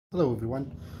Hello everyone,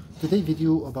 today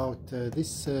video about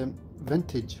this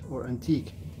vintage or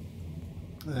antique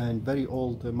and very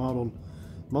old model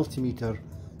multimeter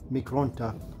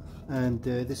Micronta, and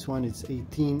this one is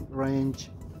 18 range.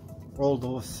 All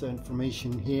those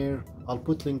information here, I'll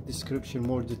put link description,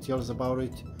 more details about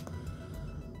it.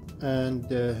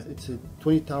 And it's a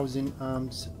 20,000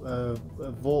 amps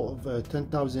volt,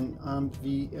 10,000 amp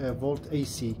volt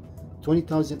AC,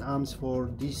 20,000 amps for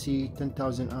DC,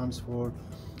 10,000 amps for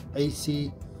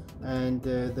AC, and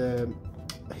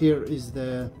here is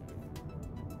the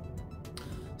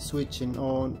switch and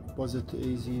on, positive,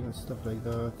 easy, and stuff like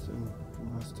that, and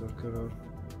master color.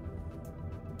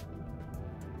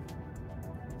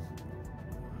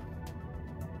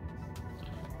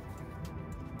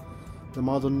 The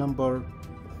model number,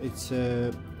 it's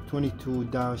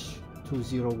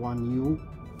 22-201U.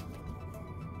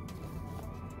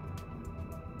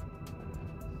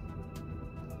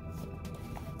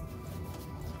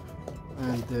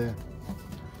 And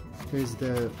here's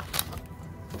the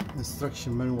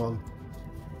instruction manual.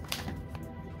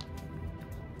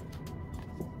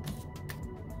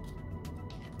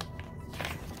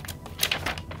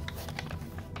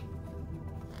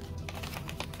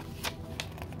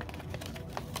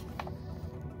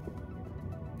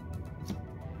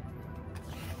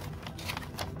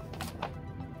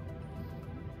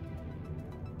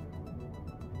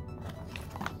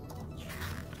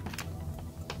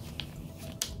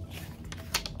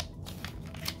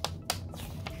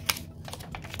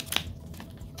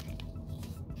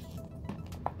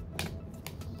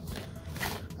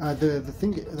 The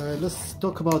thing, let's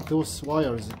talk about those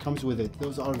wires that comes with it.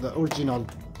 Those are the original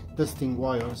testing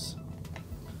wires,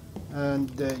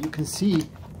 and you can see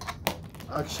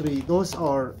actually those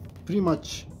are pretty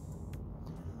much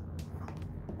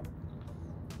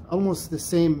almost the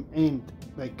same end,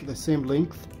 like the same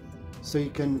length, so you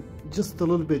can just a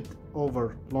little bit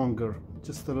over longer,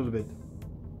 just a little bit.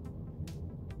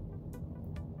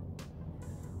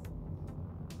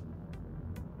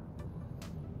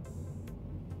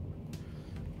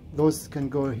 Those can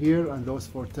go here and those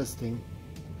for testing,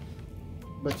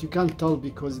 but you can't tell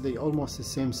because they almost the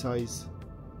same size.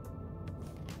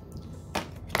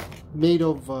 Made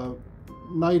of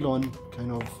nylon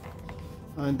kind of,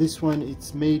 and this one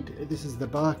it's made, this is the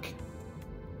back.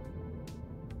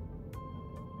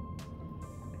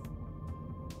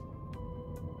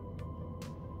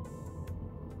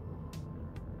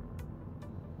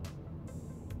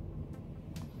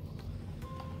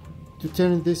 To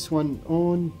turn this one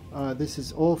on, this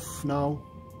is off now.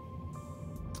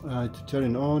 To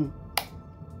turn it on,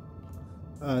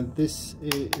 this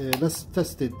let's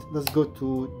test it. Let's go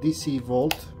to DC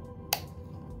volt.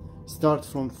 Start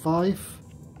from 5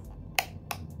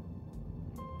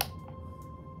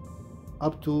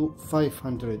 up to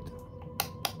 500.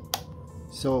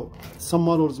 So some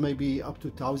models may be up to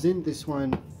 1000. This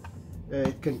one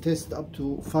it can test up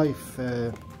to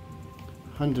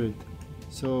 500.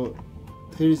 So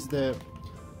here's the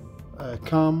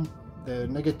COM, the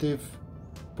negative,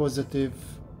 positive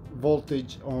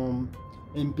voltage on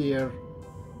ampere,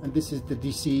 and this is the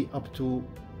DC up to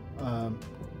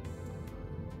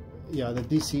yeah, the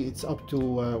DC it's up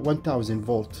to 1000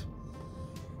 volt.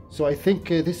 So I think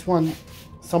this one,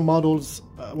 some models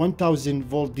 1000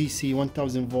 volt DC,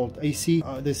 1000 volt AC.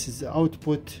 This is the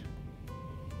output.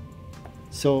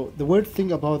 So the weird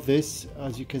thing about this,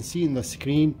 as you can see in the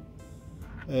screen,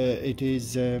 it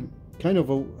is kind of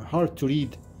hard to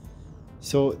read.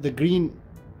 So the green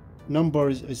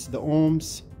numbers is the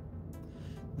ohms,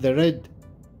 the red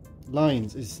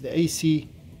lines is the AC,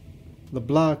 the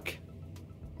black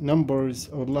numbers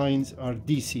or lines are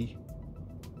DC.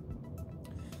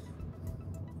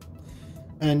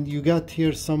 And you got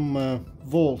here some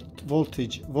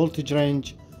voltage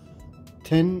range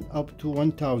 10 up to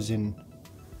 1000.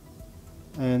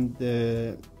 And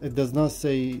it does not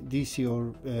say DC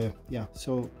or yeah.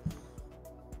 So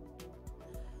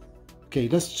okay,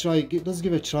 let's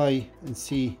give a try and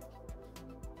see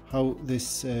how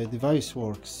this device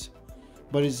works.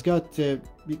 But it's got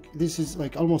this is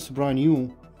like almost brand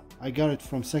new. I got it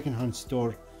from second-hand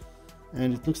store,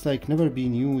 and it looks like never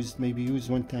been used, maybe used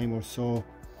one time or so.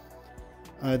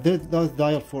 That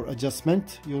dial for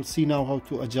adjustment. You'll see now how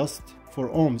to adjust for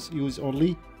ohms use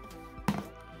only.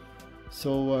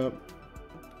 So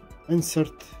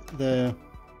insert the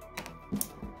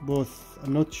both,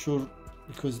 I'm not sure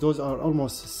because those are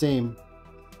almost the same.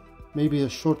 Maybe the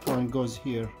short one goes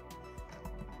here,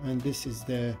 and this is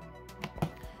the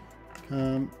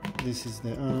this is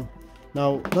the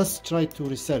now let's try to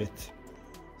reset it.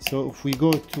 So if we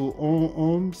go to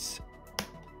ohms,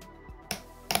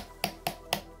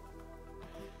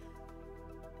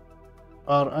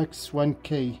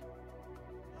 RX1K.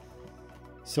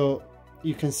 So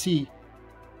you can see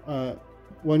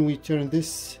when we turn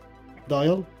this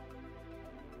dial,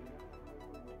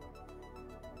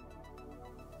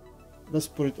 let's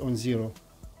put it on 0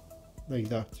 like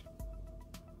that.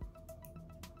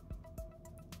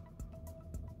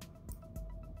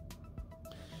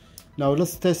 Now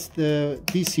let's test the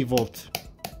DC volt.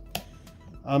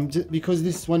 Because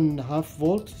this is 1.5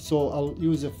 volt, so I'll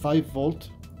use a 5 volt.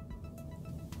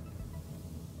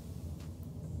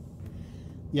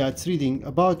 Yeah, it's reading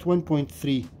about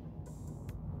 1.3.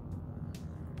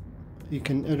 You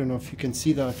can, I don't know if you can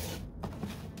see that.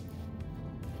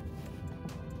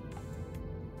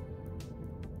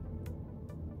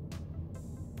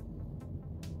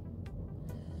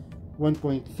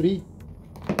 .3.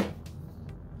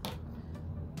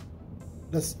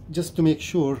 That's just to make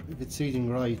sure if it's reading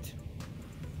right.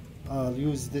 I'll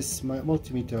use this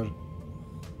multimeter.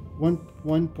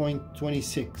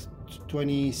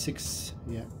 1.26,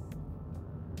 yeah.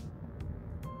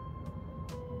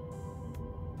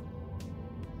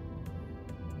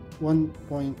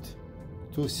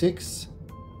 .26.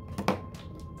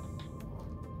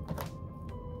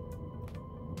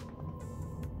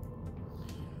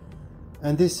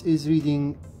 And this is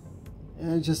reading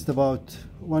just about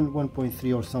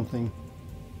 1.3 or something.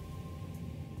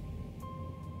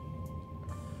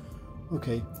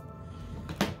 Okay,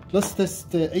 let's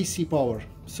test the AC power.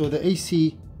 So the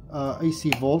AC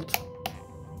volt,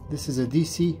 this is a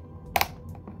DC,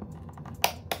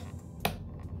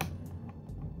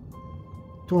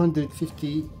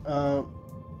 250.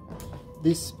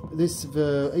 This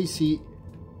AC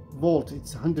volt,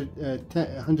 it's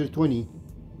 120.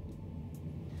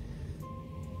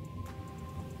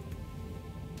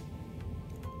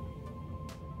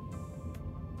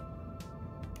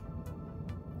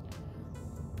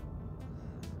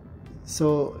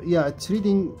 So yeah, it's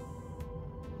reading.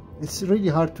 It's really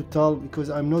hard to tell because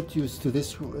I'm not used to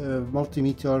this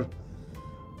multimeter.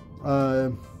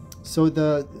 So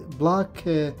the black,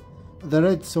 the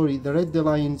red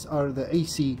lines are the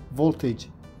AC voltage.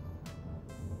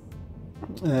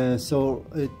 So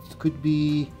it could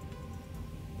be.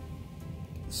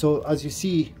 So as you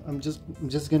see, I'm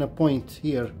just gonna point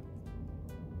here.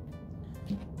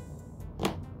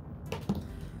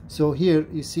 So here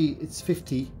you see it's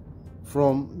 50.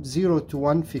 From 0 to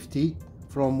 150,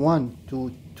 from 1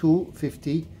 to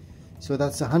 250, so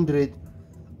that's 100,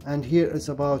 and here is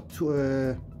about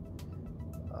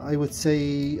I would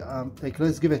say like,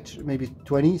 let's give it maybe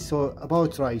 20, so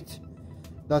about right,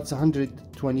 that's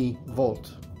 120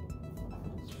 volt.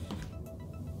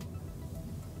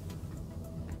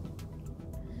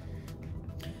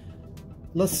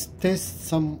 Let's test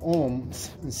some ohms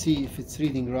and see if it's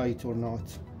reading right or not.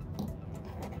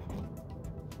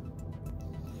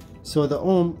 So the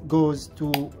ohm goes to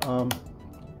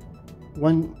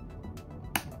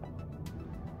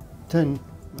 110.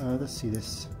 Let's see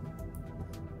this.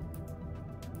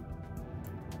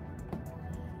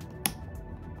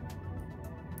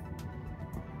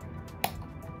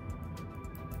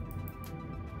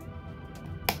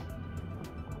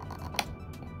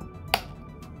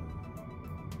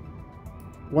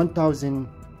 (1,000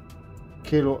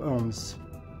 kilo ohms).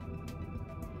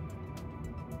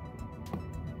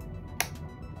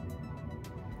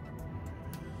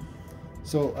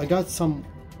 So I got some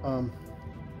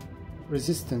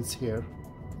resistance here.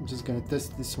 I'm just gonna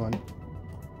test this one.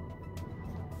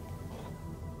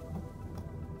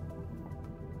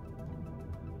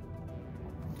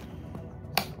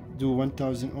 Do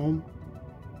 1,000 ohm.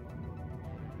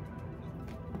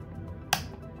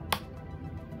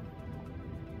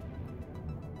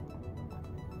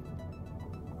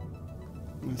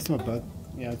 It's not bad.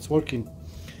 Yeah, it's working.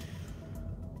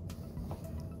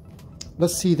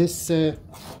 Let's see this.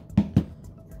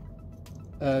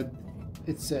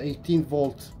 It's a 18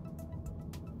 volt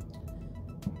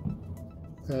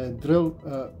drill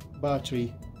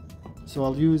battery. So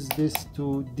I'll use this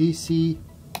to DC,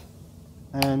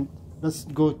 and let's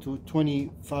go to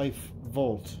 25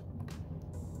 volt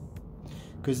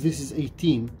because this is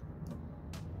 18.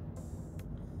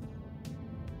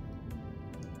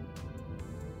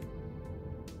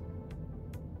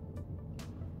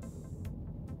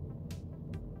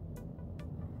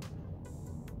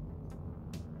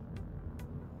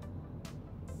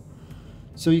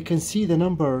 So you can see the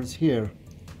numbers here: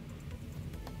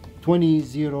 20,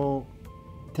 0,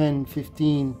 10,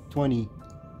 15, 20.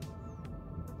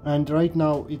 And right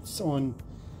now it's on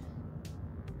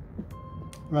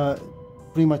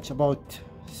pretty much about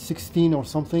 16 or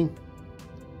something.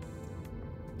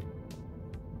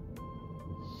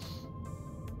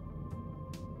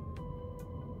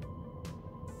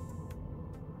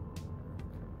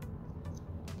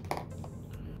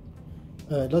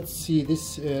 Let's see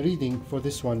this reading for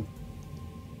this one.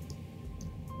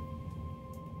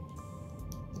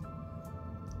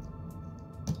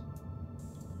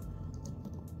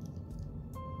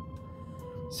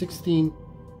 $16.5,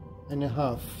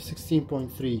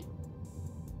 16.3.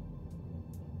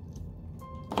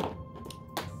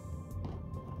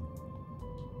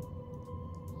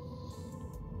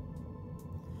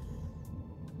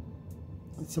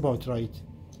 It's about right.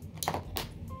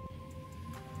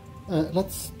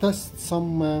 Let's test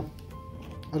some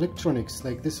electronics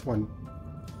like this one.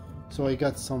 So I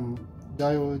got some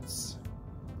diodes,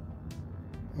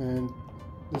 and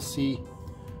let's see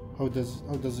how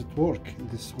does it work in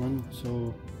this one.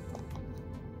 So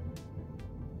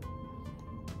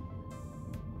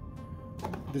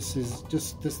this is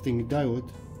just testing diode.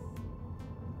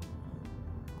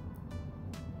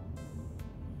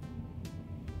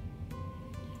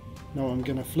 Now I'm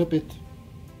gonna flip it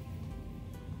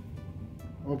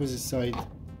opposite side.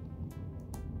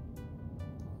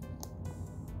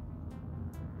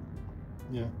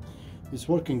 Yeah, it's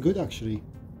working good actually.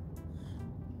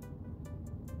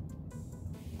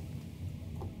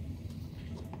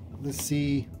 Let's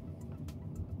see,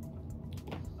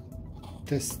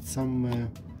 test some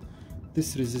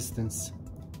this resistance.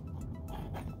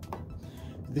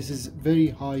 This is very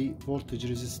high voltage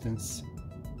resistance.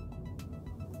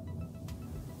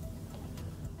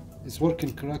 It's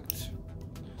working correct.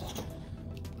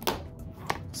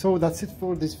 So that's it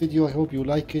for this video. I hope you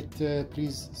like it.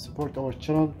 Please support our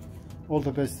channel. All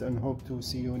the best, and hope to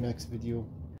see you next video.